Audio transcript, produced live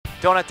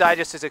Donut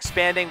Digest is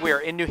expanding. We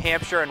are in New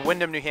Hampshire, in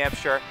Windham, New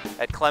Hampshire,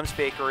 at Klemm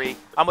Bakery.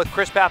 I'm with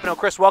Chris Papineau.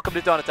 Chris, welcome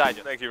to Donut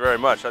Digest. Thank you very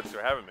much. Thanks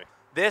for having me.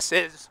 This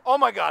is, oh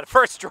my God,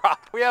 first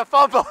drop. We have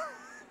fumble.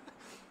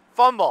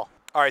 Fumble.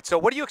 All right, so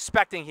what are you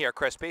expecting here,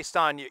 Chris, based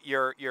on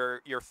your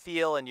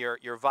feel and your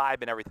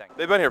vibe and everything?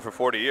 They've been here for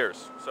 40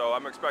 years, so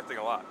I'm expecting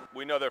a lot.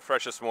 We know they're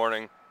fresh this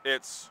morning.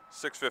 It's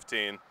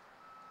 6:15.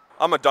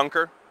 I'm a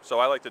dunker, so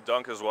I like to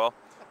dunk as well.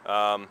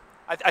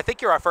 I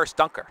think you're our first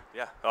dunker.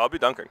 Yeah, I'll be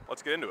dunking.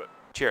 Let's get into it.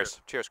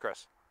 Cheers. Cheers,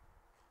 Chris.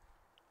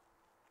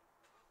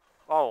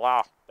 Oh,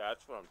 wow.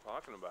 That's what I'm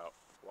talking about.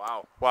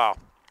 Wow. Wow.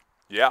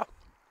 Yeah.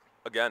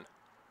 Again.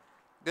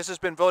 This has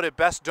been voted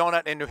best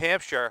donut in New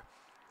Hampshire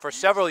for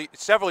several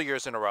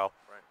years in a row.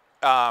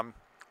 Right.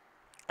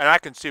 And I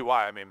can see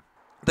why. I mean,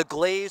 the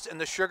glaze and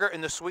the sugar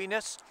and the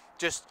sweetness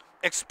just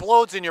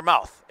explodes in your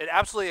mouth. It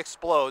absolutely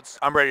explodes.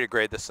 I'm ready to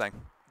grade this thing.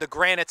 The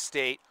Granite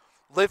State,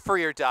 live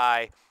free or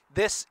die.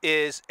 This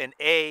is an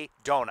A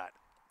donut.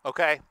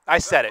 Okay? I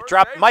said it.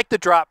 Drop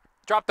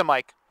the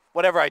mic.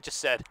 Whatever I just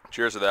said.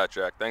 Cheers to that,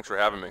 Jack. Thanks for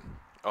having me.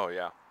 Oh,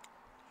 yeah.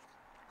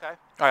 Okay.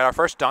 All right, our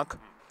first dunk.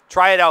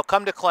 Try it out.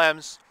 Come to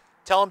Klemm's.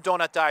 Tell them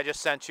Donut Digest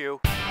sent you.